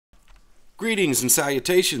Greetings and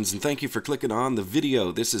salutations, and thank you for clicking on the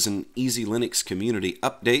video. This is an EzeeLinux community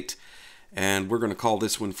update, and we're going to call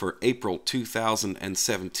this one for April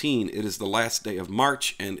 2017. It is the last day of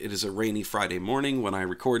March, and it is a rainy Friday morning when I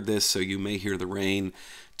record this, so you may hear the rain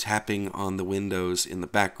tapping on the windows in the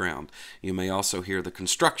background. You may also hear the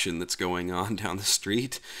construction that's going on down the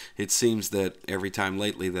street. It seems that every time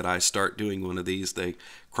lately that I start doing one of these, they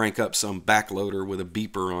crank up some backloader with a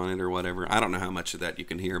beeper on it or whatever. I don't know how much of that you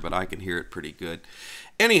can hear, but I can hear it pretty good.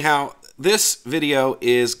 Anyhow, this video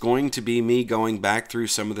is going to be me going back through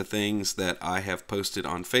some of the things that I have posted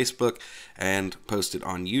on Facebook and posted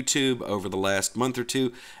on YouTube over the last month or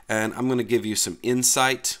two, and I'm going to give you some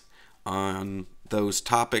insight on those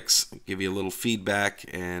topics, give you a little feedback,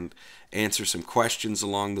 and answer some questions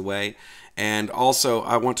along the way. And also,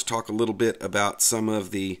 I want to talk a little bit about some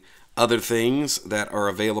of the other things that are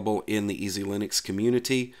available in the EzeeLinux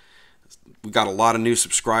community. We got a lot of new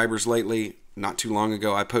subscribers lately. Not too long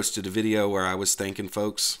ago, I posted a video where I was thanking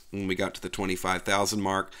folks when we got to the 25,000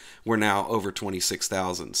 mark. We're now over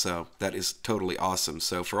 26,000, so that is totally awesome.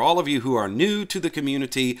 So for all of you who are new to the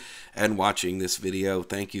community and watching this video,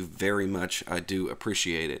 thank you very much. I do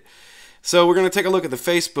appreciate it. So we're going to take a look at the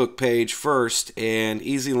Facebook page first, and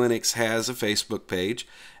EzeeLinux has a Facebook page,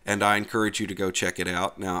 and I encourage you to go check it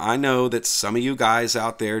out. Now, I know that some of you guys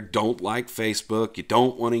out there don't like Facebook. You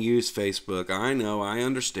don't want to use Facebook. I know, I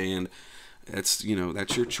understand. That's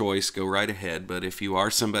your choice. Go right ahead. But if you are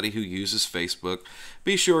somebody who uses Facebook,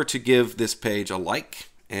 be sure to give this page a like.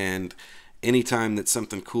 And anytime that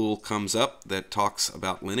something cool comes up that talks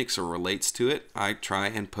about Linux or relates to it, I try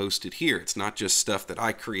and post it here. It's not just stuff that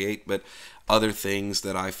I create, but other things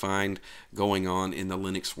that I find going on in the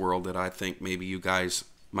Linux world that I think maybe you guys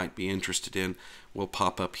might be interested in will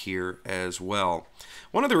pop up here as well.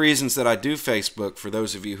 One of the reasons that I do Facebook, for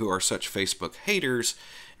those of you who are such Facebook haters,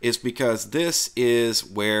 is because this is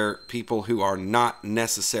where people who are not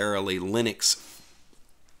necessarily Linux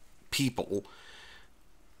people,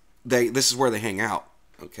 this is where they hang out.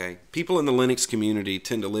 Okay, people in the Linux community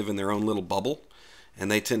tend to live in their own little bubble, and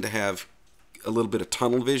they tend to have a little bit of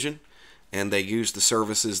tunnel vision, and they use the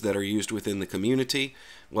services that are used within the community.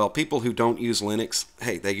 Well, people who don't use Linux,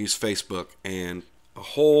 hey, they use Facebook, and a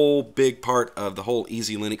whole big part of the whole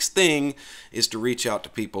EzeeLinux thing is to reach out to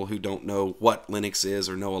people who don't know what Linux is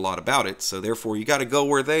or know a lot about it. So therefore, you got to go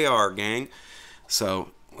where they are, gang.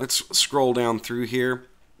 So let's scroll down through here.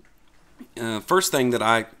 First thing that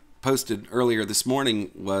I posted earlier this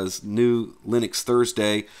morning was New Linux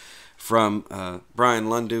Thursday from Brian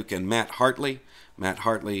Lunduke and Matt Hartley. Matt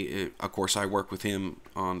Hartley, of course, I work with him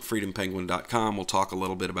on freedompenguin.com. We'll talk a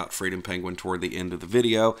little bit about Freedom Penguin toward the end of the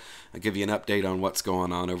video. I'll give you an update on what's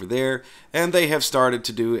going on over there. And they have started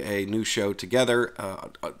to do a new show together.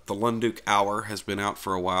 The Lunduke Hour has been out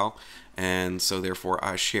for a while, and so therefore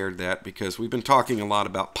I shared that because we've been talking a lot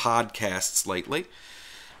about podcasts lately.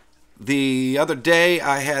 The other day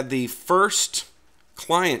I had the first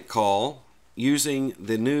client call using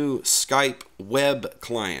the new Skype web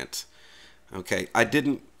client. Okay, I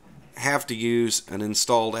didn't have to use an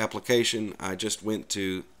installed application. I just went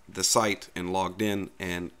to the site and logged in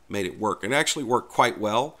and made it work. It actually worked quite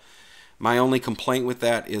well. My only complaint with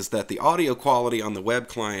that is that the audio quality on the web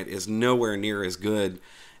client is nowhere near as good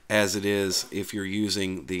as it is if you're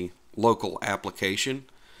using the local application.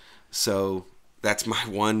 So that's my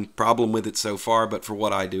one problem with it so far, but for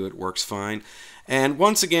what I do, it works fine. And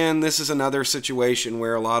once again, this is another situation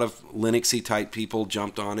where a lot of Linuxy type people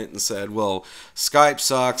jumped on it and said, well, Skype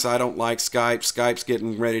sucks, I don't like Skype, Skype's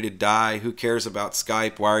getting ready to die, who cares about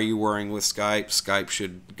Skype, why are you worrying with Skype, Skype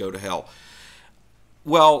should go to hell.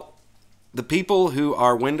 Well, the people who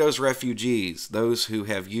are Windows refugees, those who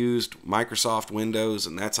have used Microsoft Windows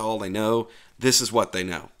and that's all they know, this is what they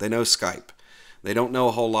know. They know Skype. They don't know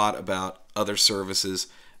a whole lot about other services.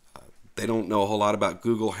 They don't know a whole lot about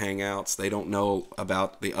Google Hangouts. They don't know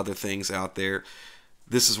about the other things out there.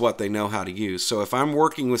 This is what they know how to use. So if I'm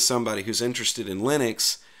working with somebody who's interested in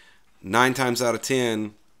Linux, 9 times out of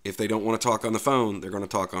 10, if they don't want to talk on the phone, they're going to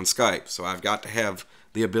talk on Skype. So I've got to have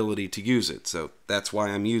the ability to use it. So that's why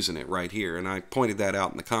I'm using it right here. And I pointed that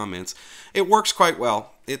out in the comments. It works quite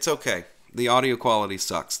well. It's okay. The audio quality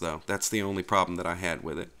sucks, though. That's the only problem that I had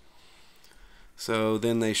with it. So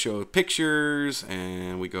then they show pictures,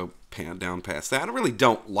 and we go down past that. I really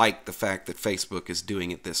don't like the fact that Facebook is doing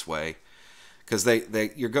it this way, because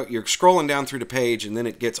you're scrolling down through the page, and then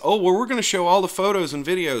it gets, oh, well, we're going to show all the photos and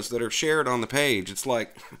videos that are shared on the page. It's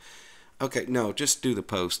like, okay, no, just do the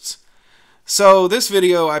posts. So this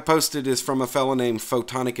video I posted is from a fellow named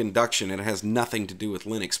Photonic Induction, and it has nothing to do with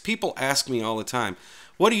Linux. People ask me all the time,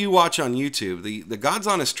 what do you watch on YouTube? The God's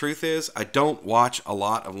honest truth is I don't watch a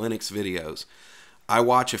lot of Linux videos. I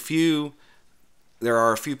watch a few. There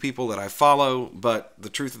are a few people that I follow, but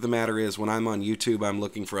the truth of the matter is when I'm on YouTube, I'm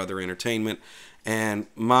looking for other entertainment, and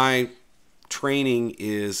my training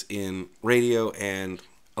is in radio and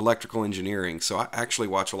electrical engineering, so I actually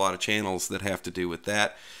watch a lot of channels that have to do with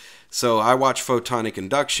that. So I watch Photonic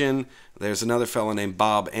Induction. There's another fellow named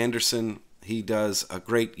Bob Anderson. He does a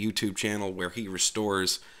great YouTube channel where he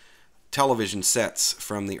restores television sets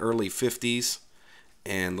from the early 50s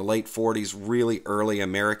and the late 40s, really early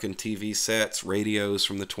American TV sets, radios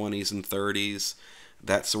from the 20s and 30s,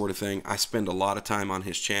 that sort of thing. I spend a lot of time on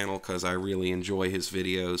his channel because I really enjoy his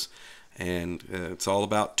videos, and it's all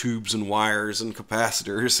about tubes and wires and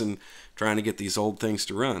capacitors and trying to get these old things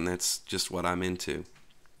to run. That's just what I'm into.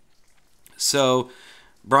 So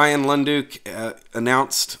Brian Lunduke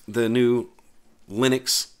announced the new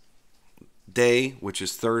Linux Day, which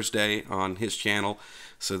is Thursday, on his channel,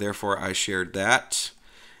 so therefore I shared that.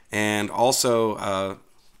 And also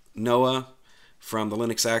Noah from the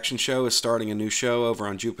Linux Action Show is starting a new show over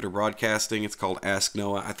on Jupiter Broadcasting. It's called Ask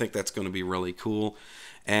Noah. I think that's going to be really cool.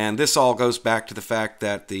 And this all goes back to the fact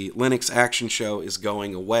that the Linux Action Show is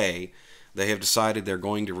going away. They have decided they're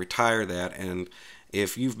going to retire that, and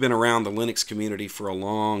if you've been around the Linux community for a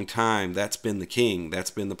long time, that's been the king. That's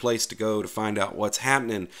been the place to go to find out what's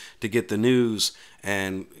happening, to get the news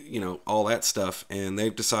and, you know, all that stuff. And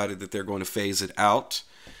they've decided that they're going to phase it out.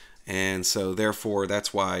 And so therefore,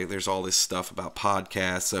 that's why there's all this stuff about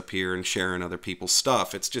podcasts up here and sharing other people's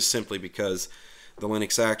stuff. It's just simply because the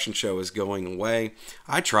Linux Action Show is going away.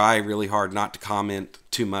 I try really hard not to comment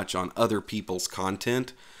too much on other people's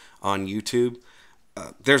content on YouTube.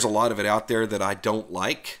 There's a lot of it out there that I don't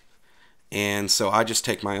like, and so I just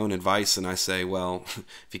take my own advice and I say, well,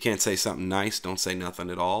 if you can't say something nice, don't say nothing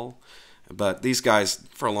at all. But these guys,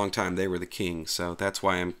 for a long time, they were the king, so that's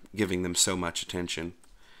why I'm giving them so much attention.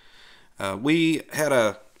 We had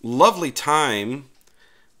a lovely time,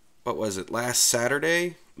 what was it, last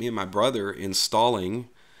Saturday? Me and my brother installing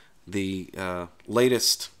the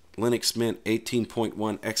latest Linux Mint 18.1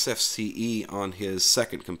 XFCE on his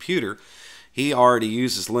second computer. He already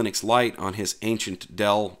uses Linux Lite on his ancient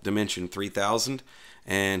Dell Dimension 3000,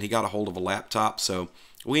 and he got a hold of a laptop, so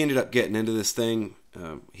we ended up getting into this thing.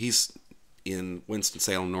 He's in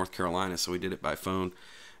Winston-Salem, North Carolina, so we did it by phone,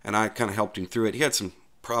 and I kind of helped him through it. He had some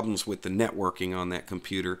problems with the networking on that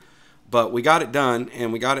computer, but we got it done,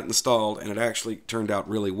 and we got it installed, and it actually turned out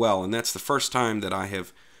really well, and that's the first time that I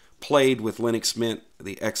have played with Linux Mint,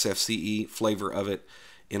 the XFCE flavor of it,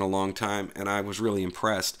 in a long time, and I was really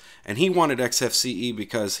impressed. And he wanted XFCE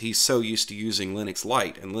because he's so used to using Linux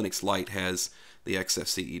Lite, and Linux Lite has the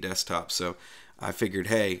XFCE desktop. So I figured,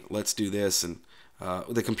 hey, let's do this. And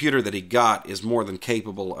the computer that he got is more than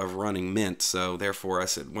capable of running Mint, so therefore I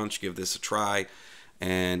said, why don't you give this a try?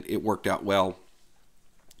 And it worked out well,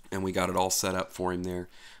 and we got it all set up for him there.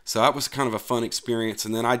 So that was kind of a fun experience.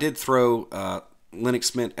 And then I did throw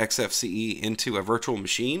Linux Mint XFCE into a virtual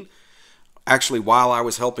machine, actually while I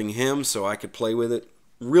was helping him, so I could play with it.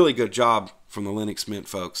 Really good job from the Linux Mint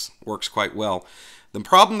folks. Works quite well. The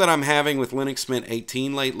problem that I'm having with Linux Mint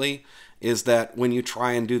 18 lately is that when you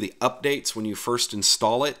try and do the updates when you first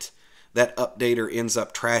install it, that updater ends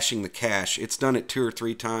up trashing the cache. It's done it 2 or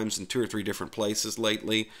 3 times in 2 or 3 different places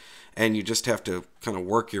lately, and you just have to kind of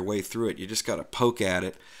work your way through it. You just got to poke at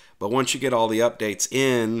it. But once you get all the updates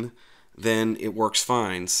in, then it works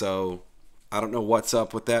fine. So I don't know what's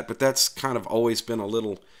up with that, but that's kind of always been a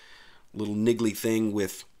little niggly thing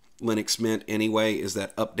with Linux Mint anyway, is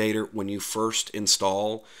that updater when you first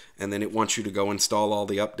install, and then it wants you to go install all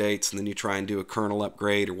the updates, and then you try and do a kernel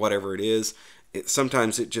upgrade or whatever it is.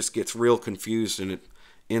 Sometimes it just gets real confused, and it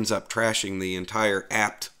ends up trashing the entire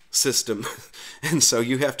apt system. And so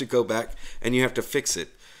you have to go back and you have to fix it.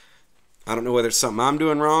 I don't know whether it's something I'm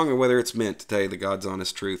doing wrong or whether it's Mint, to tell you the God's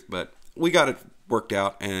honest truth, but we got it worked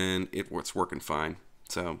out, and it's working fine.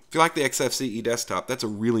 So if you like the XFCE desktop, that's a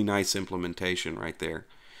really nice implementation right there.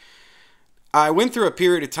 I went through a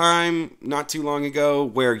period of time not too long ago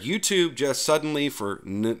where YouTube just suddenly, for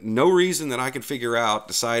no reason that I could figure out,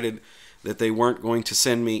 decided that they weren't going to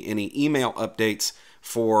send me any email updates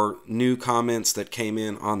for new comments that came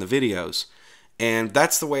in on the videos. And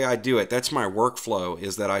that's the way I do it. That's my workflow,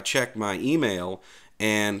 is that I check my email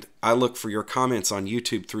and I look for your comments on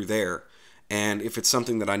YouTube through there. And if it's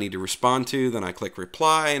something that I need to respond to, then I click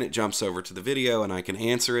reply and it jumps over to the video and I can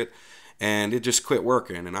answer it. And it just quit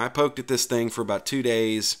working. And I poked at this thing for about 2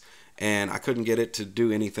 days and I couldn't get it to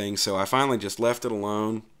do anything. So I finally just left it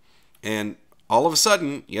alone. And all of a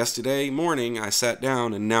sudden, yesterday morning, I sat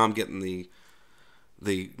down and now I'm getting the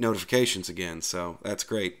the notifications again, so that's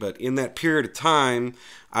great. But in that period of time,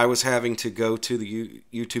 I was having to go to the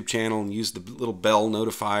YouTube channel and use the little bell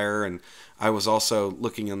notifier, and I was also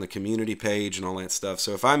looking on the community page and all that stuff.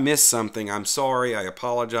 So if I missed something, I'm sorry, I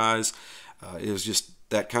apologize. It was just,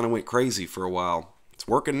 that kind of went crazy for a while. It's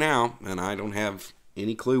working now, and I don't have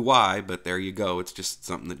any clue why, but there you go. It's just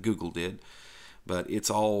something that Google did, but it's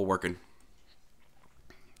all working.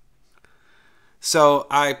 So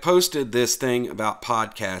I posted this thing about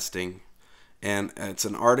podcasting, and it's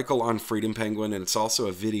an article on Freedom Penguin, and it's also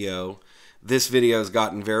a video. This video has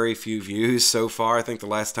gotten very few views so far. I think the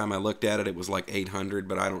last time I looked at it, it was like 800,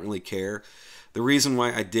 but I don't really care. The reason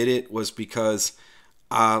why I did it was because,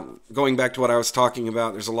 going back to what I was talking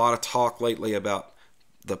about, there's a lot of talk lately about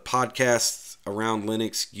the podcasts around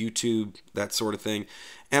Linux, YouTube, that sort of thing.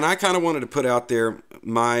 And I kind of wanted to put out there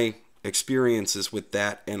my experiences with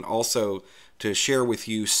that, and also to share with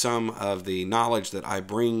you some of the knowledge that I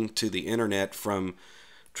bring to the internet from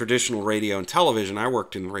traditional radio and television. I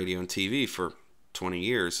worked in radio and TV for 20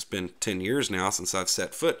 years. It's been 10 years now since I've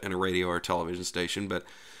set foot in a radio or television station, but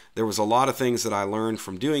there was a lot of things that I learned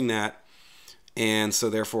from doing that, and so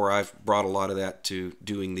therefore I've brought a lot of that to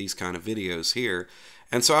doing these kind of videos here.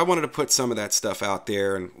 And so I wanted to put some of that stuff out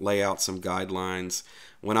there and lay out some guidelines.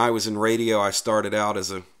 When I was in radio, I started out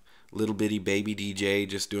as a little bitty baby DJ,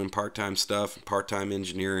 just doing part-time stuff, part-time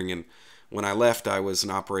engineering, and when I left, I was an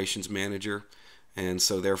operations manager, and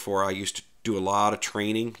so therefore I used to do a lot of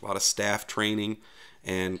training, a lot of staff training,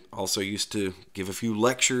 and also used to give a few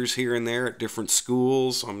lectures here and there at different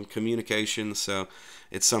schools on communications, so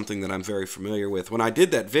it's something that I'm very familiar with. When I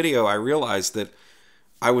did that video, I realized that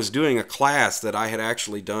I was doing a class that I had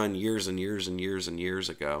actually done years and years and years and years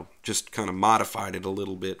ago, just kind of modified it a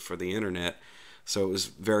little bit for the internet. So it was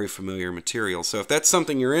very familiar material. So if that's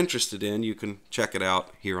something you're interested in, you can check it out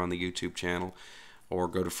here on the YouTube channel, or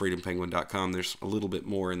go to freedompenguin.com. There's a little bit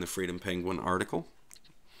more in the Freedom Penguin article.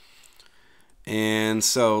 And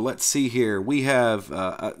so let's see here. We have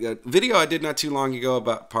a video I did not too long ago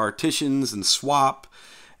about partitions and swap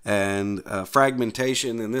and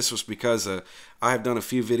fragmentation, and this was because I have done a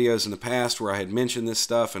few videos in the past where I had mentioned this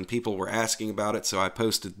stuff and people were asking about it, so I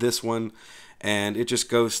posted this one, and it just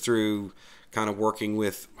goes through kind of working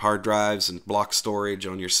with hard drives and block storage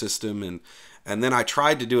on your system. And then I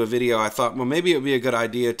tried to do a video. I thought, well, maybe it would be a good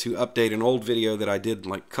idea to update an old video that I did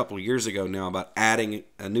like a couple years ago now about adding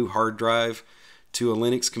a new hard drive to a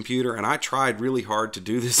Linux computer. And I tried really hard to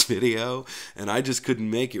do this video, and I just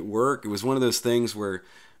couldn't make it work. It was one of those things where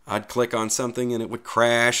I'd click on something and it would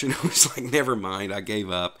crash, and it was like, never mind, I gave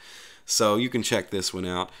up. So you can check this one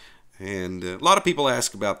out. And a lot of people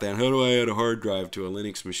ask about that. How do I add a hard drive to a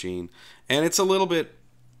Linux machine? And it's a little bit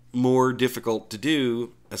more difficult to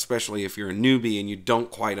do, especially if you're a newbie and you don't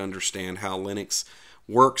quite understand how Linux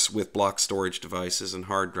works with block storage devices and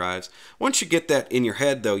hard drives. Once you get that in your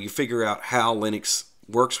head, though, you figure out how Linux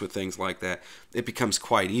works with things like that, it becomes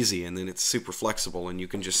quite easy, and then it's super flexible, and you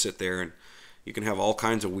can just sit there and you can have all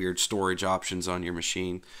kinds of weird storage options on your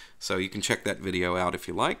machine. So you can check that video out if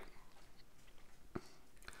you like.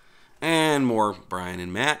 And more Brian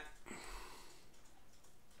and Matt.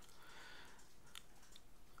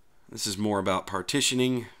 This is more about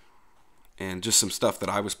partitioning and just some stuff that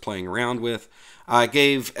I was playing around with. I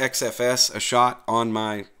gave XFS a shot on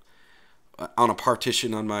a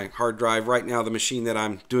partition on my hard drive. Right now, the machine that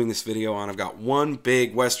I'm doing this video on, I've got one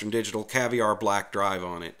big Western Digital Caviar black drive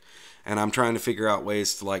on it, and I'm trying to figure out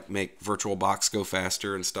ways to like make VirtualBox go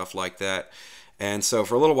faster and stuff like that. And so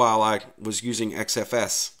for a little while, I was using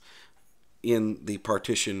XFS in the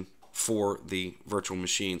partition for the virtual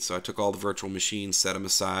machine. So I took all the virtual machines, set them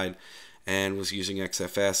aside, and was using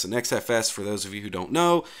XFS. And XFS, for those of you who don't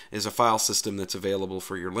know, is a file system that's available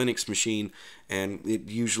for your Linux machine, and it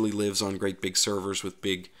usually lives on great big servers with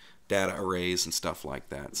big data arrays and stuff like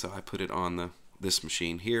that. So I put it on this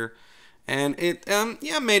machine here, and it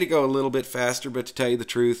made it go a little bit faster, but to tell you the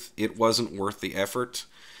truth, it wasn't worth the effort,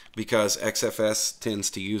 because XFS tends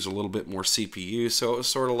to use a little bit more CPU, so it was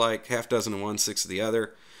sort of like half dozen of one, six of the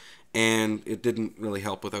other, and it didn't really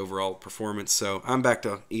help with overall performance. So I'm back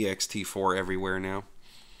to ext4 everywhere now.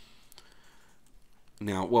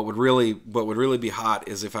 Now, what would really be hot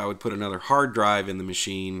is if I would put another hard drive in the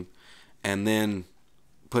machine and then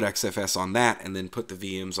put XFS on that and then put the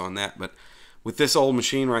VMs on that. But with this old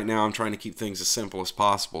machine right now, I'm trying to keep things as simple as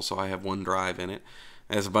possible, so I have one drive in it.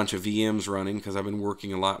 It has a bunch of VMs running because I've been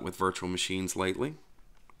working a lot with virtual machines lately.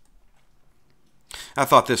 I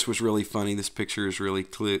thought this was really funny. This picture is really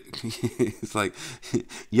clear. It's like,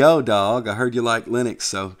 yo, dog, I heard you like Linux,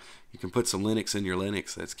 so you can put some Linux in your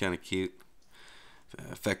Linux. That's kind of cute.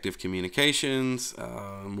 Effective communications,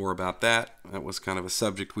 more about that. That was kind of a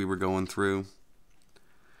subject we were going through.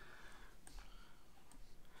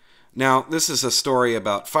 Now, this is a story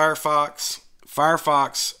about Firefox.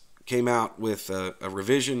 Firefox came out with a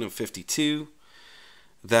revision of 52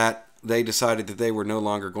 that they decided that they were no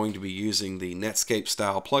longer going to be using the Netscape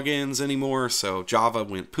style plugins anymore, so Java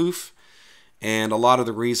went poof. And a lot of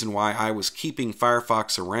the reason why I was keeping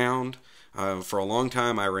Firefox around, for a long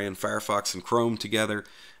time I ran Firefox and Chrome together,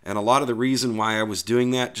 and a lot of the reason why I was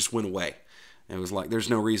doing that just went away. It was like there's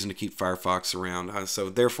no reason to keep Firefox around. So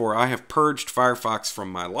therefore I have purged Firefox from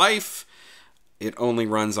my life. It only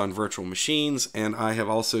runs on virtual machines, and I have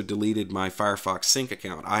also deleted my Firefox Sync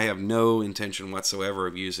account. I have no intention whatsoever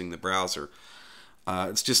of using the browser.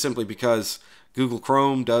 It's just simply because Google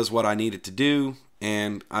Chrome does what I need it to do,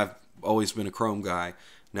 and I've always been a Chrome guy.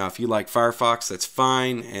 Now, if you like Firefox, that's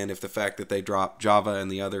fine, and if the fact that they drop Java and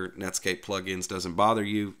the other Netscape plugins doesn't bother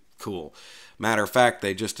you, cool. Matter of fact,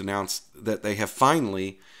 they just announced that they have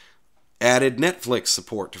finally added Netflix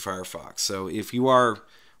support to Firefox. So if you are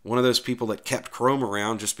one of those people that kept Chrome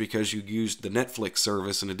around just because you used the Netflix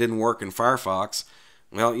service and it didn't work in Firefox,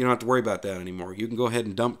 well, you don't have to worry about that anymore. You can go ahead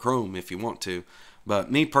and dump Chrome if you want to.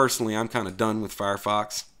 But me personally, I'm kind of done with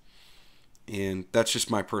Firefox. And that's just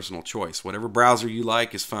my personal choice. Whatever browser you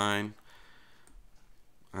like is fine.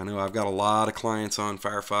 I know I've got a lot of clients on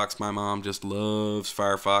Firefox. My mom just loves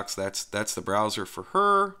Firefox. That's the browser for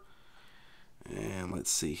her. And let's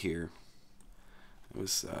see here. It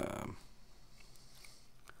was...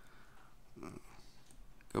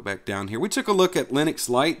 go back down here. We took a look at Linux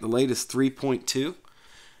Lite, the latest 3.2.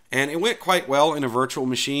 And it went quite well in a virtual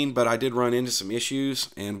machine, but I did run into some issues,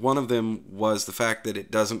 and one of them was the fact that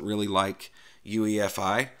it doesn't really like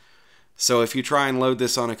UEFI. So if you try and load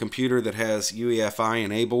this on a computer that has UEFI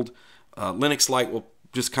enabled, Linux Lite will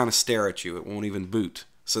just kind of stare at you. It won't even boot.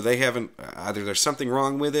 So they haven't, either there's something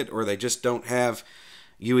wrong with it, or they just don't have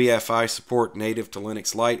UEFI support native to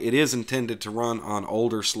Linux Lite. It is intended to run on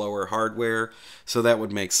older, slower hardware, so that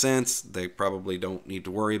would make sense. They probably don't need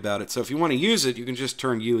to worry about it. So if you want to use it, you can just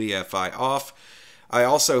turn UEFI off. I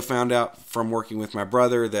also found out from working with my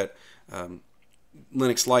brother that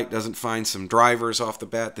Linux Lite doesn't find some drivers off the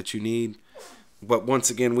bat that you need. But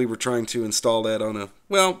once again, we were trying to install that on a...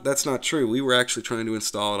 Well, that's not true. We were actually trying to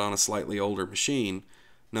install it on a slightly older machine.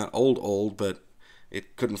 Not old, but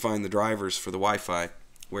it couldn't find the drivers for the Wi-Fi,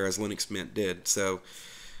 whereas Linux Mint did. So,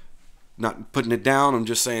 not putting it down, I'm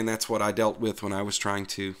just saying that's what I dealt with when I was trying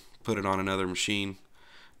to put it on another machine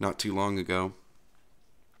not too long ago.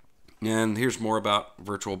 And here's more about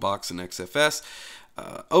VirtualBox and XFS.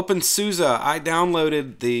 OpenSUSE, I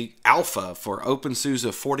downloaded the alpha for OpenSUSE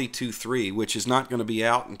 42.3, which is not going to be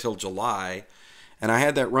out until July. And I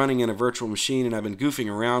had that running in a virtual machine, and I've been goofing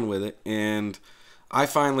around with it, and I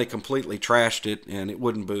finally completely trashed it, and it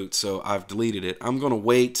wouldn't boot, so I've deleted it. I'm going to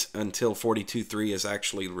wait until 42.3 is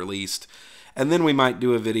actually released, and then we might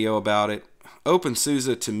do a video about it.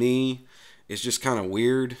 OpenSUSE, to me, is just kind of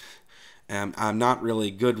weird. I'm not really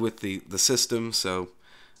good with the system, so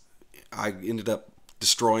I ended up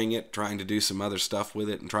destroying it, trying to do some other stuff with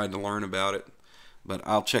it, and trying to learn about it. But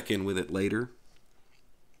I'll check in with it later.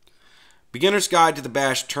 Beginner's Guide to the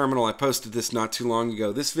Bash Terminal. I posted this not too long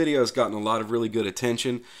ago. This video has gotten a lot of really good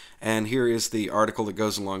attention, and here is the article that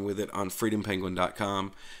goes along with it on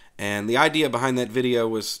freedompenguin.com. And the idea behind that video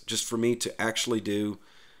was just for me to actually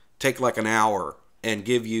take like an hour and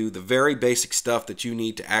give you the very basic stuff that you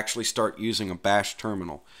need to actually start using a bash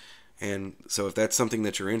terminal. And so if that's something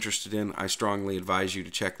that you're interested in, I strongly advise you to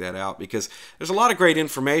check that out, because there's a lot of great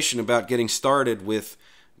information about getting started with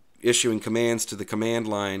issuing commands to the command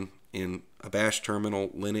line in a bash terminal,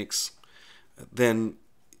 Linux,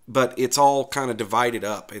 but it's all kind of divided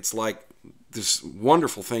up. It's like there's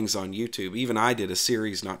wonderful things on YouTube. Even I did a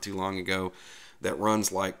series not too long ago that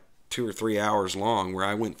runs like 2 or 3 hours long, where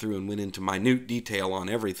I went through and went into minute detail on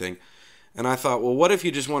everything. And I thought, well, what if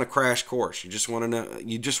you just want a crash course? You just want to know,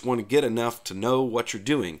 you just want to get enough to know what you're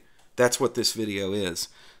doing. That's what this video is.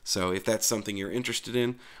 So if that's something you're interested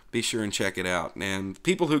in, be sure and check it out. And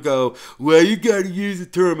people who go, well, you got to use a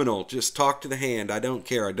terminal, just talk to the hand. I don't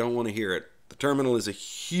care. I don't want to hear it. The terminal is a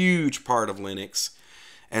huge part of Linux,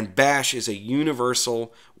 and bash is a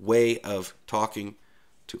universal way of talking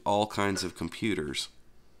to all kinds of computers.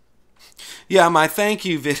 Yeah, my thank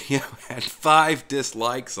you video had 5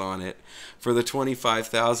 dislikes on it for the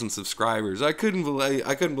 25,000 subscribers. I couldn't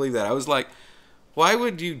believe that. I was like, why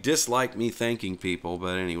would you dislike me thanking people?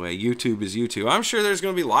 But anyway, YouTube is YouTube. I'm sure there's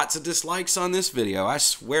going to be lots of dislikes on this video. I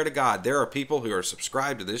swear to God, there are people who are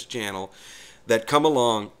subscribed to this channel that come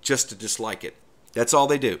along just to dislike it. That's all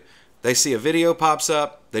they do. They see a video pops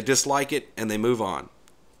up, they dislike it, and they move on.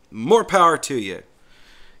 More power to you.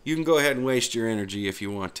 You can go ahead and waste your energy if you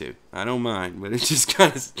want to. I don't mind, but it just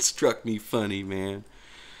kind of struck me funny, man.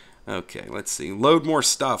 Okay, let's see. Load more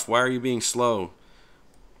stuff. Why are you being slow?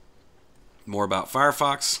 More about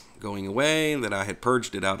Firefox going away, that I had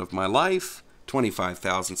purged it out of my life.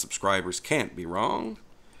 25,000 subscribers can't be wrong.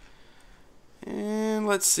 And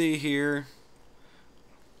let's see here.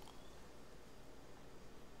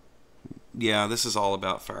 Yeah, this is all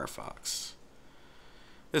about Firefox.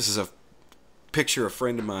 This is a picture a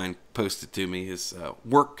friend of mine posted to me. His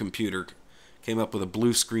work computer came up with a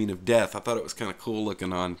blue screen of death. I thought it was kind of cool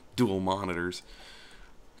looking on dual monitors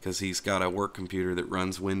because he's got a work computer that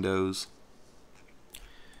runs Windows.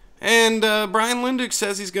 And Brian Lindick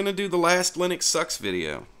says he's going to do the last Linux Sucks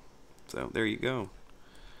video. So there you go.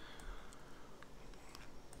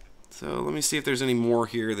 So let me see if there's any more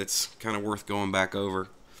here that's kind of worth going back over.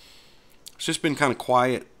 It's just been kind of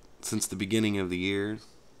quiet since the beginning of the year.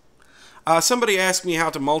 Somebody asked me how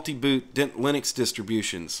to multi-boot Linux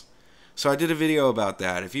distributions. So I did a video about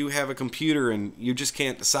that. If you have a computer and you just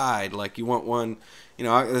can't decide, like you want one, you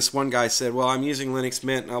know, this one guy said, well, I'm using Linux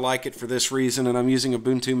Mint and I like it for this reason, and I'm using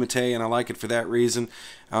Ubuntu Mate and I like it for that reason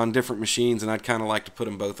on different machines, and I'd kind of like to put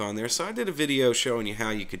them both on there. So I did a video showing you how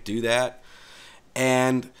you could do that.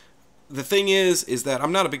 And the thing is that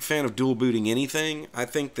I'm not a big fan of dual booting anything. I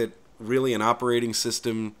think that really an operating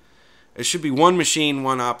system, it should be one machine,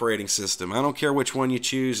 one operating system. I don't care which one you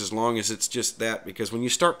choose as long as it's just that, because when you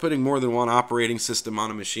start putting more than one operating system on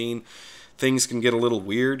a machine, things can get a little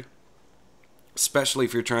weird, especially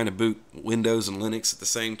if you're trying to boot Windows and Linux at the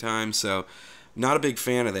same time. So not a big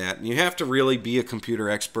fan of that. And you have to really be a computer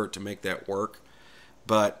expert to make that work.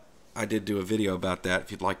 But I did do a video about that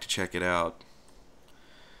if you'd like to check it out.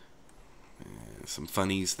 Some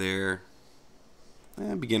funnies there.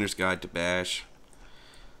 Beginner's Guide to Bash.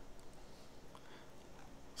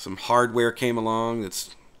 Some hardware came along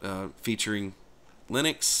that's featuring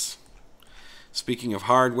Linux. Speaking of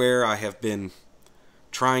hardware, I have been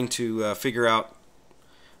trying to figure out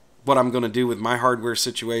what I'm going to do with my hardware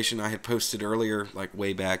situation. I had posted earlier, like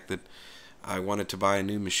way back, that I wanted to buy a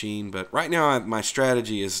new machine. But right now, my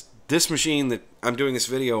strategy is this machine that I'm doing this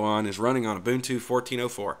video on is running on Ubuntu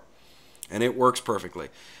 14.04. And it works perfectly.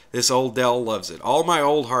 This old Dell loves it. All my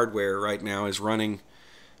old hardware right now is running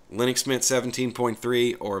Linux Mint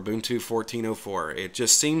 17.3 or Ubuntu 14.04. It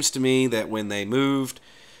just seems to me that when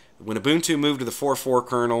Ubuntu moved to the 4.4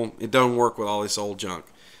 kernel, it don't work with all this old junk.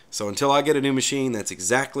 So until I get a new machine, that's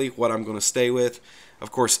exactly what I'm going to stay with.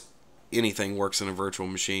 Of course, anything works in a virtual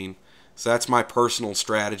machine. So that's my personal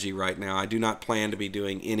strategy right now. I do not plan to be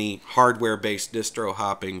doing any hardware-based distro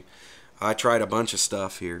hopping. I tried a bunch of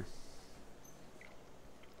stuff here.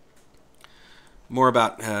 More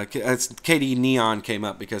about KDE Neon came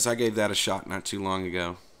up because I gave that a shot not too long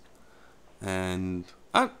ago, and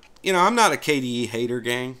I'm not a KDE hater,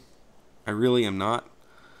 gang. I really am not.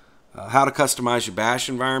 How to customize your Bash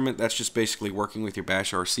environment? That's just basically working with your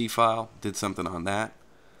Bash RC file. Did something on that.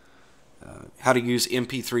 How to use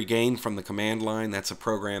MP3 gain from the command line? That's a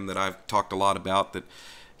program that I've talked a lot about. That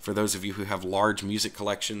for those of you who have large music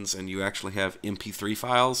collections and you actually have MP3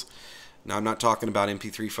 files. Now, I'm not talking about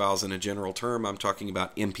MP3 files in a general term. I'm talking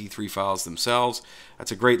about MP3 files themselves.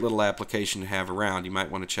 That's a great little application to have around. You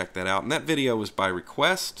might want to check that out. And that video was by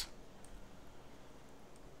request.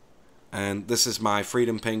 And this is my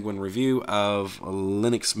Freedom Penguin review of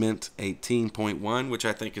Linux Mint 18.1, which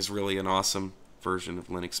I think is really an awesome version of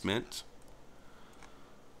Linux Mint.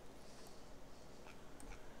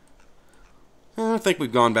 I think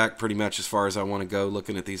we've gone back pretty much as far as I want to go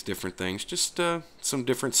looking at these different things. Just some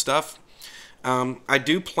different stuff. I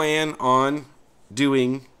do plan on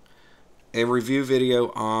doing a review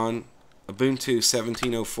video on Ubuntu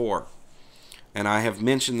 17.04, and I have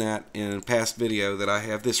mentioned that in a past video that I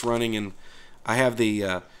have this running, and I have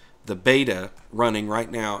the beta running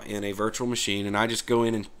right now in a virtual machine, and I just go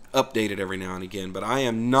in and update it every now and again. But I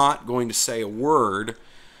am not going to say a word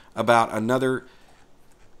about another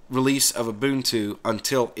release of Ubuntu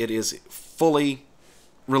until it is fully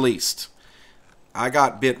released. I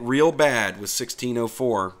got bit real bad with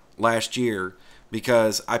 16.04 last year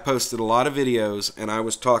because I posted a lot of videos and I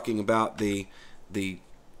was talking about the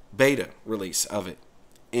beta release of it.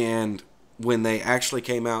 And when they actually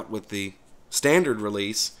came out with the standard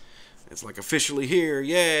release, it's like officially here,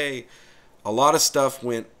 yay! A lot of stuff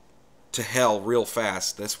went to hell real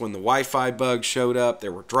fast. That's when the Wi-Fi bugs showed up.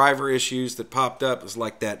 There were driver issues that popped up. It was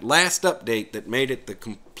like that last update that made it the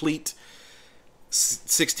complete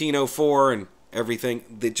 16.04 and everything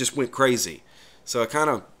that just went crazy. So it kind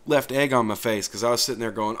of left egg on my face because I was sitting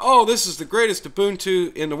there going, oh, this is the greatest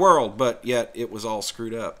Ubuntu in the world, but yet it was all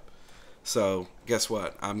screwed up. So guess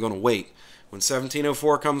what? I'm going to wait. When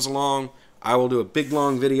 1704 comes along, I will do a big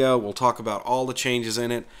long video. We'll talk about all the changes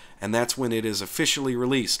in it, and that's when it is officially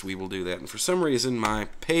released. We will do that. And for some reason, my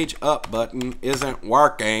page up button isn't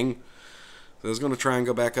working. So I was going to try and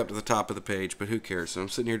go back up to the top of the page, but who cares? So I'm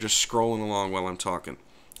sitting here just scrolling along while I'm talking.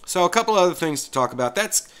 So a couple other things to talk about.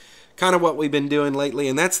 That's kind of what we've been doing lately,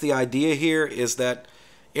 and that's the idea here, is that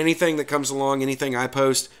anything that comes along, anything I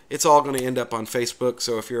post, it's all going to end up on Facebook.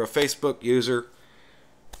 So if you're a Facebook user,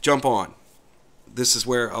 jump on. This is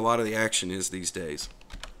where a lot of the action is these days.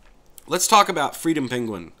 Let's talk about Freedom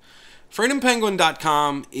Penguin.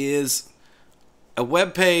 FreedomPenguin.com is a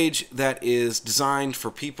web page that is designed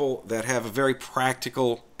for people that have a very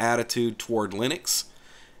practical attitude toward Linux,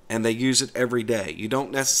 and they use it every day. You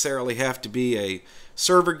don't necessarily have to be a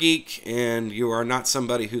server geek, and you are not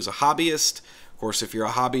somebody who's a hobbyist. Of course, if you're a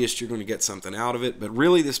hobbyist, you're going to get something out of it, but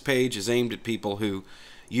really this page is aimed at people who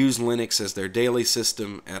use Linux as their daily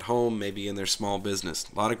system at home, maybe in their small business.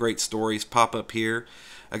 A lot of great stories pop up here.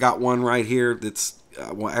 I got one right here that's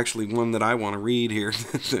well, actually one that I want to read here.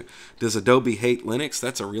 Does Adobe hate Linux?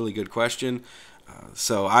 That's a really good question.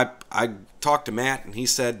 So I talked to Matt, and he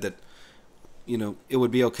said that, you know, it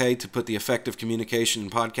would be okay to put the effective communication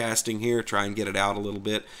and podcasting here, try and get it out a little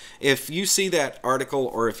bit. If you see that article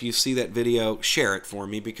or if you see that video, share it for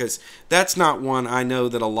me, because that's not one I know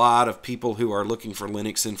that a lot of people who are looking for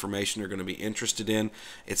Linux information are going to be interested in.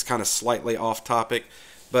 It's kind of slightly off topic,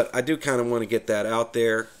 but I do kind of want to get that out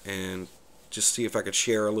there and just see if I could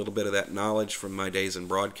share a little bit of that knowledge from my days in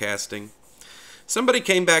broadcasting. Somebody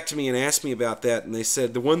came back to me and asked me about that, and they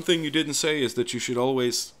said, the one thing you didn't say is that you should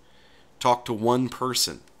always talk to one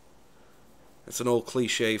person. That's an old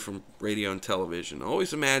cliche from radio and television.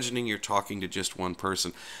 Always imagining you're talking to just one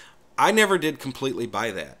person. I never did completely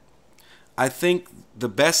buy that. I think the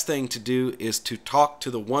best thing to do is to talk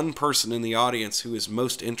to the one person in the audience who is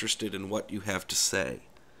most interested in what you have to say,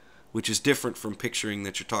 which is different from picturing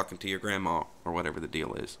that you're talking to your grandma or whatever the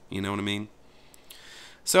deal is. You know what I mean?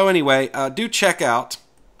 So anyway, do check out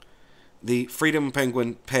the Freedom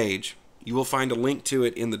Penguin page. You will find a link to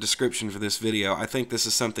it in the description for this video. I think this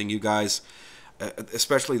is something you guys,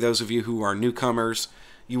 especially those of you who are newcomers,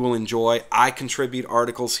 you will enjoy. I contribute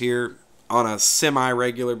articles here on a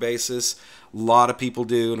semi-regular basis. A lot of people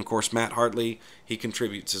do, and of course Matt Hartley, he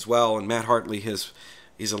contributes as well. And Matt Hartley, he's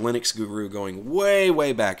a Linux guru going way,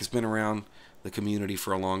 way back. He's been around the community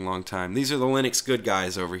for a long, long time. These are the Linux good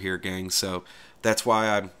guys over here, gang, so that's why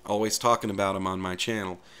I'm always talking about them on my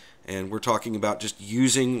channel. And we're talking about just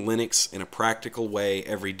using Linux in a practical way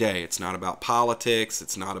every day. It's not about politics.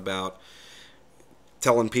 It's not about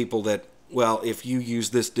telling people that, well, if you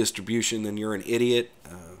use this distribution, then you're an idiot.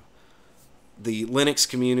 The Linux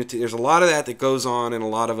community, there's a lot of that goes on in a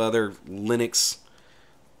lot of other Linux,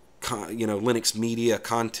 Linux media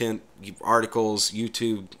content, articles,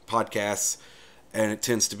 YouTube, podcasts, and it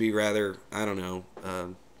tends to be rather, I don't know,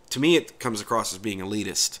 to me it comes across as being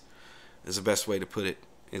elitist, is the best way to put it.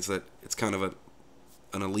 Is that it's kind of an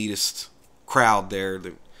elitist crowd there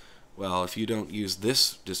that, well, if you don't use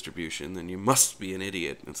this distribution, then you must be an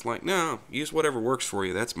idiot. And it's like, no, use whatever works for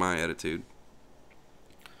you. That's my attitude.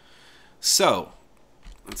 So,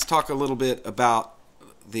 let's talk a little bit about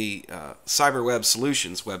the CyberWeb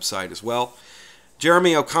Solutions website as well.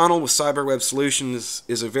 Jeremy O'Connell with CyberWeb Solutions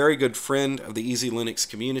is a very good friend of the EzeeLinux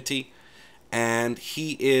community, and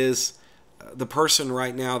he is the person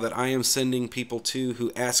right now that I am sending people to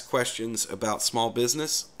who ask questions about small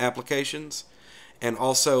business applications and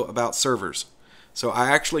also about servers. So I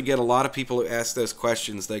actually get a lot of people who ask those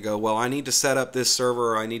questions. They go, well, I need to set up this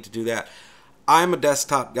server or I need to do that. I'm a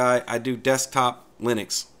desktop guy. I do desktop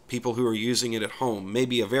Linux. People who are using it at home,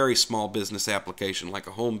 maybe a very small business application like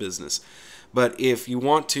a home business. But if you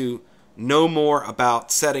want to know more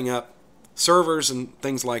about setting up servers and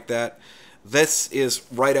things like that, this is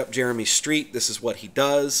right up Jeremy's street. This is what he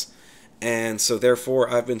does. And so therefore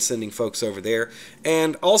I've been sending folks over there.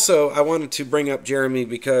 And also I wanted to bring up Jeremy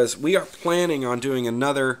because we are planning on doing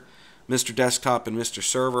another Mr. Desktop and Mr.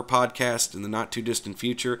 Server podcast in the not too distant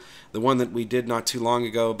future. The one that we did not too long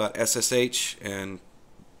ago about SSH and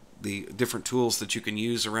the different tools that you can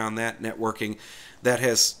use around that, networking, that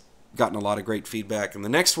has gotten a lot of great feedback. And the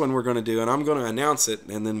next one we're going to do, and I'm going to announce it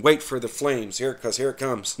and then wait for the flames here, because here it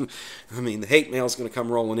comes. I mean, the hate mail is going to come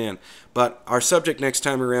rolling in. But our subject next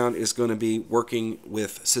time around is going to be working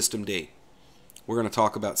with Systemd. We're going to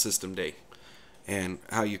talk about Systemd. and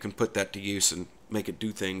how you can put that to use and make it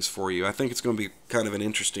do things for you. I think it's going to be kind of an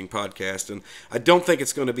interesting podcast, and I don't think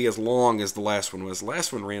it's going to be as long as the last one was. The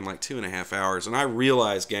last one ran like 2.5 hours, and I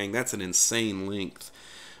realize, gang, that's an insane length.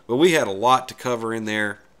 But we had a lot to cover in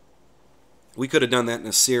there. We could have done that in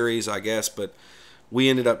a series, I guess, but we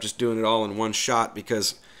ended up just doing it all in one shot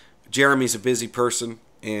because Jeremy's a busy person,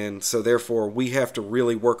 and so therefore we have to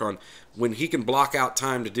really work on when he can block out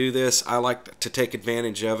time to do this. I like to take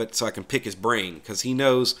advantage of it so I can pick his brain because he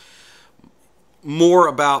knows more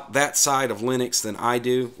about that side of Linux than I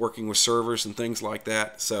do, working with servers and things like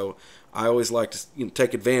that. So I always like to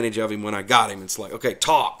take advantage of him when I got him. It's like, okay,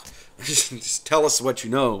 talk. Just tell us what you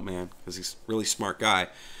know, man, because he's a really smart guy.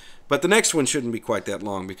 But the next one shouldn't be quite that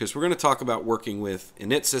long because we're going to talk about working with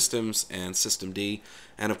init systems and systemd.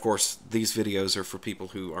 And of course, these videos are for people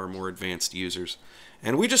who are more advanced users.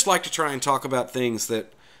 And we just like to try and talk about things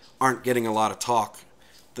that aren't getting a lot of talk.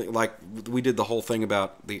 Like we did the whole thing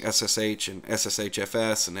about the SSH and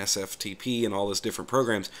SSHFS and SFTP and all those different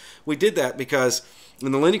programs. We did that because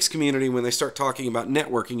in the Linux community, when they start talking about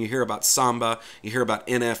networking, you hear about Samba, you hear about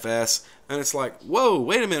NFS, and it's like, whoa,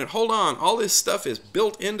 wait a minute, hold on. All this stuff is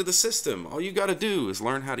built into the system. All you got to do is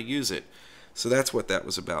learn how to use it. So that's what that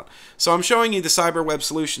was about. So I'm showing you the Cyber Web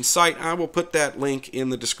Solutions site. I will put that link in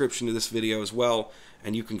the description of this video as well,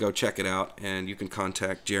 and you can go check it out, and you can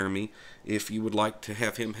contact Jeremy if you would like to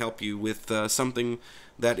have him help you with something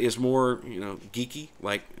that is more, geeky,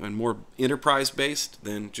 and more enterprise-based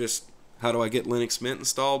than just how do I get Linux Mint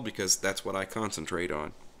installed, because that's what I concentrate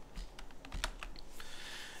on.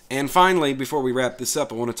 And finally, before we wrap this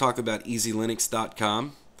up, I want to talk about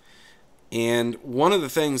EzeeLinux.com. And one of the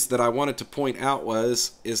things that I wanted to point out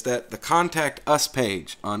is that the Contact Us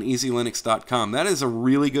page on EzeeLinux.com, that is a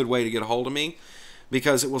really good way to get a hold of me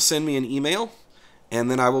because it will send me an email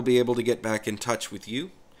and then I will be able to get back in touch with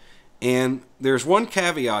you. And there's one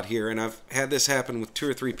caveat here, and I've had this happen with 2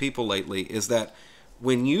 or 3 people lately, is that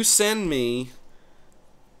when you send me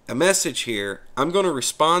a message here, I'm going to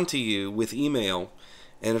respond to you with email,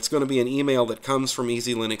 and it's going to be an email that comes from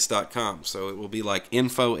EzeeLinux.com. So it will be like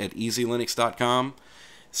info@EzeeLinux.com.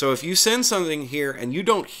 So if you send something here and you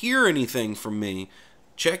don't hear anything from me,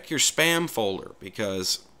 check your spam folder,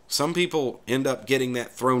 because some people end up getting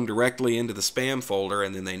that thrown directly into the spam folder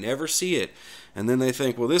and then they never see it. And then they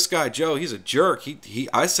think, well, this guy Joe, he's a jerk.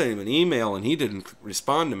 I sent him an email and he didn't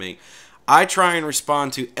respond to me. I try and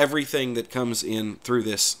respond to everything that comes in through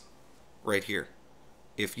this right here.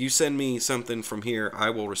 If you send me something from here, I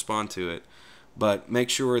will respond to it. But make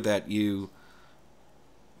sure that you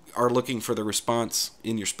are looking for the response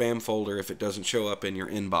in your spam folder if it doesn't show up in your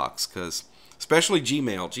inbox, because especially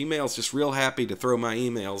Gmail. Gmail's just real happy to throw my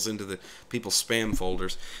emails into the people's spam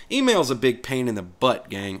folders. Email's a big pain in the butt,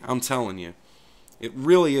 gang. I'm telling you. It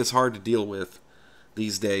really is hard to deal with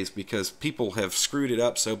these days because people have screwed it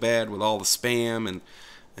up so bad with all the spam,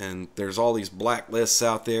 and there's all these blacklists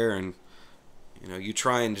out there, and you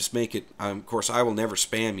try and just make it. Of course, I will never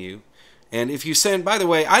spam you. And if you send, by the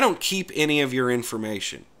way, I don't keep any of your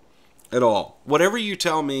information at all. Whatever you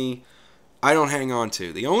tell me, I don't hang on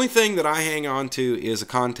to. The only thing that I hang on to is a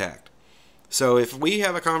contact. So if we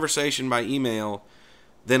have a conversation by email,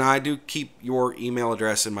 then I do keep your email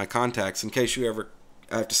address in my contacts in case you ever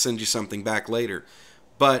have to send you something back later.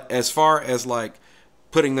 But as far as like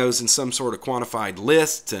putting those in some sort of quantified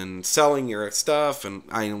list and selling your stuff, and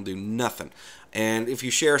I don't do nothing. And if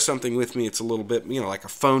you share something with me, it's a little bit, like a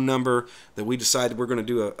phone number that we decided we're going to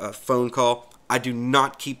do a phone call. I do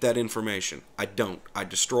not keep that information. I don't. I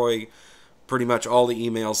destroy pretty much all the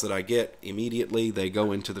emails that I get immediately. They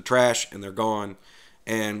go into the trash and they're gone.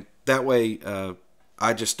 And that way,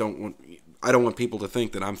 I just don't want people to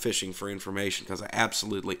think that I'm fishing for information, because I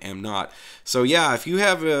absolutely am not. So yeah, if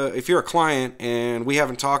you're a client and we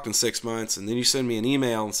haven't talked in 6 months, and then you send me an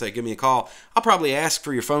email and say give me a call, I'll probably ask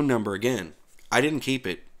for your phone number again. I didn't keep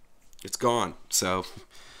it. It's gone. So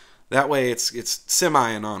that way it's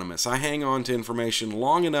semi-anonymous. I hang on to information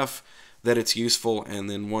long enough that it's useful, and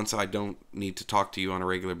then once I don't need to talk to you on a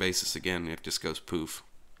regular basis again, it just goes poof.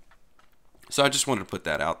 So I just wanted to put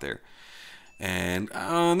that out there. And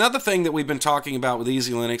another thing that we've been talking about with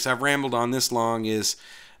EzeeLinux, I've rambled on this long, is,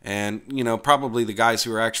 and probably the guys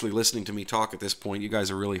who are actually listening to me talk at this point, you guys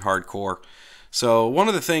are really hardcore. So one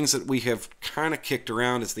of the things that we have kind of kicked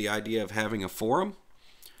around is the idea of having a forum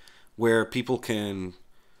where people can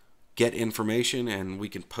get information and we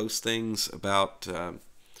can post things about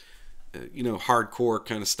hardcore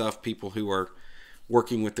kind of stuff, people who are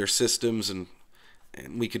working with their systems, and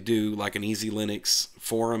we could do like an EzeeLinux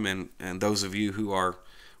forum, and those of you who are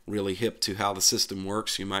really hip to how the system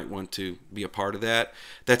works, you might want to be a part of that.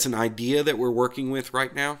 That's an idea that we're working with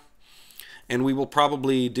right now, and we will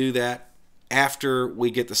probably do that after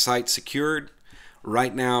we get the site secured.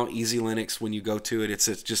 Right now, EzeeLinux, when you go to it, it's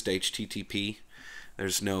just HTTP.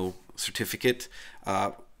 There's no certificate.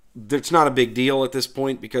 It's not a big deal at this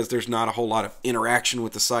point because there's not a whole lot of interaction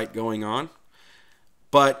with the site going on.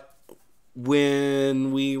 But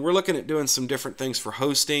when we're looking at doing some different things for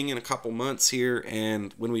hosting in a couple months here,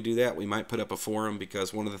 and when we do that, we might put up a forum,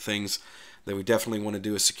 because one of the things that we definitely want to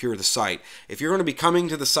do is secure the site. If you're going to be coming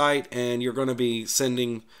to the site and you're going to be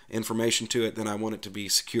sending information to it, then I want it to be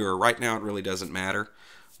secure. Right now it really doesn't matter,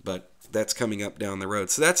 but that's coming up down the road.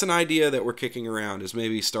 So that's an idea that we're kicking around, is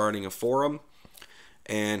maybe starting a forum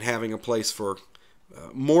and having a place for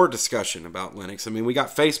more discussion about Linux. I mean, we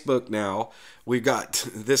got Facebook now, we've got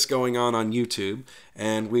this going on YouTube,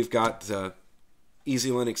 and we've got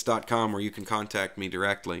EzeeLinux.com where you can contact me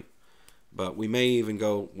directly. But we may even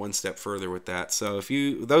go one step further with that. So if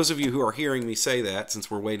those of you who are hearing me say that, since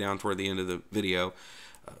we're way down toward the end of the video,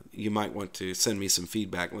 you might want to send me some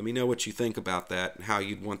feedback. Let me know what you think about that and how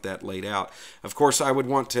you'd want that laid out. Of course, I would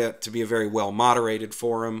want it to be a very well-moderated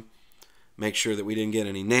forum. Make sure that we didn't get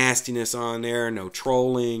any nastiness on there, no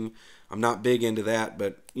trolling. I'm not big into that,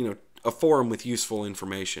 but a forum with useful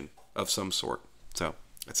information of some sort. So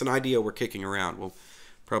that's an idea we're kicking around. We'll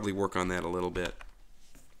probably work on that a little bit.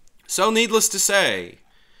 So needless to say,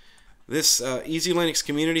 this EzeeLinux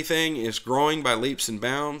community thing is growing by leaps and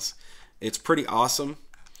bounds. It's pretty awesome,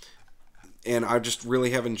 and I just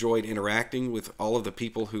really have enjoyed interacting with all of the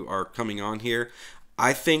people who are coming on here.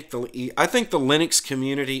 I think the Linux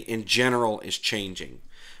community in general is changing.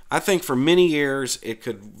 I think for many years it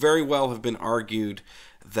could very well have been argued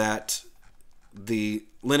that the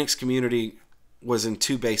Linux community was in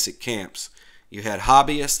two basic camps. You had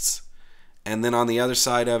hobbyists, and then on the other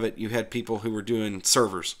side of it you had people who were doing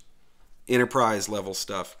servers, enterprise level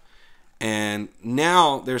stuff. And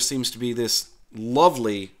now there seems to be this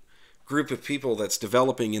lovely group of people that's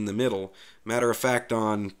developing in the middle. Matter of fact,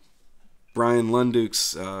 on Brian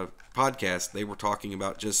Lunduke's podcast, they were talking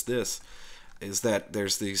about just this, is that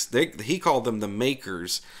there's these, he called them the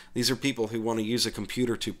makers. These are people who want to use a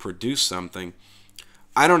computer to produce something.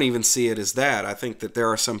 I don't even see it as that. I think that there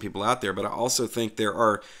are some people out there, but I also think there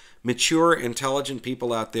are mature, intelligent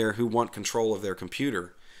people out there who want control of their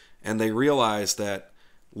computer. And they realize that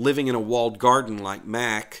living in a walled garden like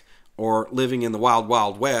Mac, or living in the wild,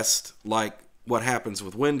 wild west like what happens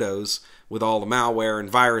with Windows, with all the malware and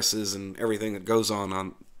viruses and everything that goes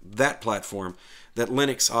on that platform, that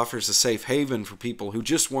Linux offers a safe haven for people who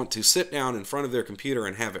just want to sit down in front of their computer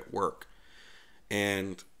and have it work.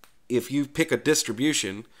 And if you pick a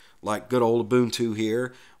distribution like good old Ubuntu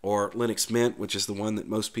here, or Linux Mint, which is the one that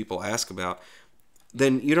most people ask about,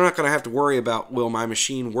 then you're not going to have to worry about, will my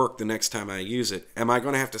machine work the next time I use it? Am I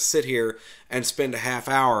going to have to sit here and spend a half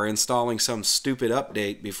hour installing some stupid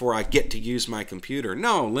update before I get to use my computer?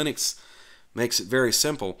 No, Linux makes it very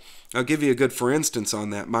simple. I'll give you a good for instance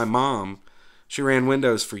on that. My mom, she ran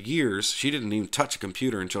Windows for years. She didn't even touch a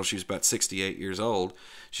computer until she was about 68 years old.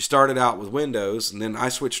 She started out with Windows, and then I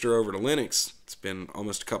switched her over to Linux. It's been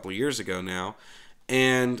almost a couple of years ago now.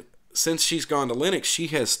 And since she's gone to Linux, she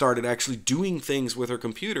has started actually doing things with her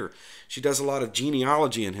computer. She does a lot of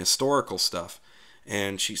genealogy and historical stuff.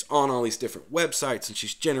 And she's on all these different websites, and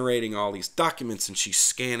she's generating all these documents, and she's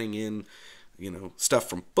scanning in, stuff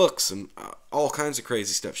from books and all kinds of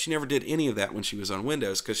crazy stuff. She never did any of that when she was on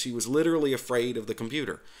Windows because she was literally afraid of the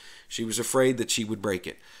computer. She was afraid that she would break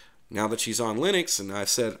it. Now that she's on Linux, and I've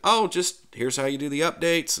said, oh, just here's how you do the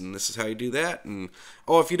updates, and this is how you do that, and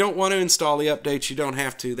oh, if you don't want to install the updates, you don't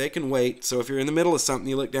have to. They can wait. So if you're in the middle of something,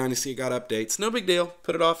 you look down, you see you got updates. No big deal.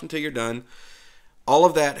 Put it off until you're done. All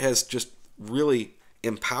of that has just really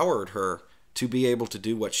empowered her to be able to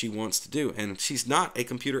do what she wants to do. And she's not a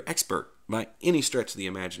computer expert by any stretch of the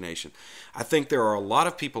imagination. I think there are a lot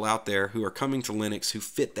of people out there who are coming to Linux who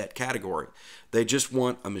fit that category. They just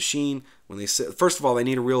want a machine. When they say, first of all, they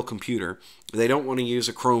need a real computer. They don't want to use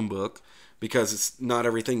a Chromebook because it's not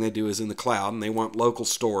everything they do is in the cloud, and they want local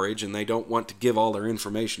storage, and they don't want to give all their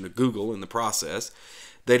information to Google in the process.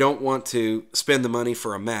 They don't want to spend the money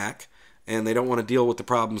for a Mac, and they don't want to deal with the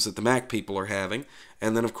problems that the Mac people are having.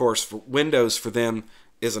 And then, of course, for Windows for them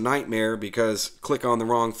is a nightmare because click on the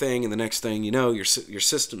wrong thing, and the next thing you know, your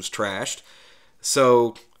system's trashed.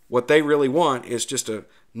 So what they really want is just a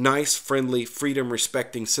nice, friendly,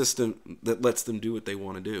 freedom-respecting system that lets them do what they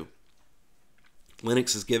want to do.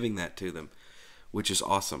 Linux is giving that to them, which is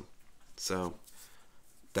awesome. So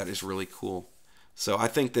that is really cool. So I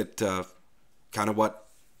think that kind of what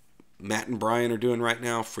Matt and Brian are doing right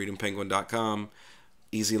now, freedompenguin.com,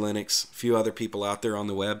 EzeeLinux, a few other people out there on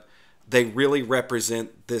the web. They really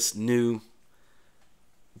represent this new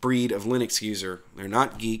breed of Linux user. They're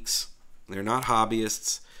not geeks. They're not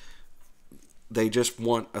hobbyists. They just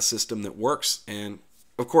want a system that works. And,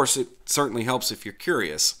 of course, it certainly helps if you're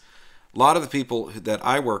curious. A lot of the people that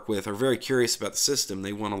I work with are very curious about the system.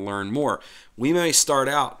 They want to learn more. We may start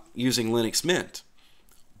out using Linux Mint,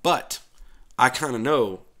 but I kind of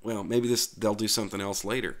know, well, maybe they'll do something else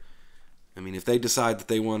later. I mean, if they decide that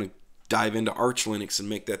they want to dive into Arch Linux and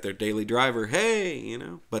make that their daily driver, hey, you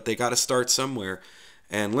know, but they got to start somewhere.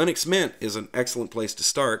 And Linux Mint is an excellent place to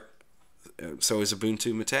start. So is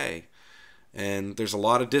Ubuntu Mate. And there's a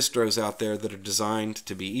lot of distros out there that are designed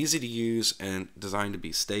to be easy to use and designed to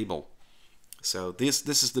be stable. So this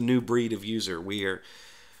is the new breed of user. We are,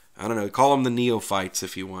 I don't know, call them the neophytes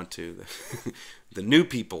if you want to. The new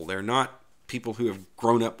people. They're not people who have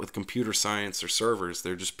grown up with computer science or servers.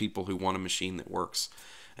 They're just people who want a machine that works.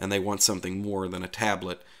 And they want something more than a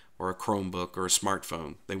tablet or a Chromebook or a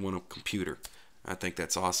smartphone. They want a computer. I think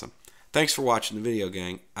that's awesome. Thanks for watching the video,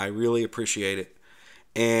 gang. I really appreciate it.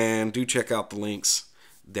 And do check out the links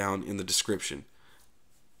down in the description.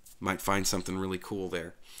 Might find something really cool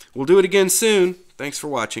there. We'll do it again soon. Thanks for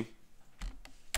watching.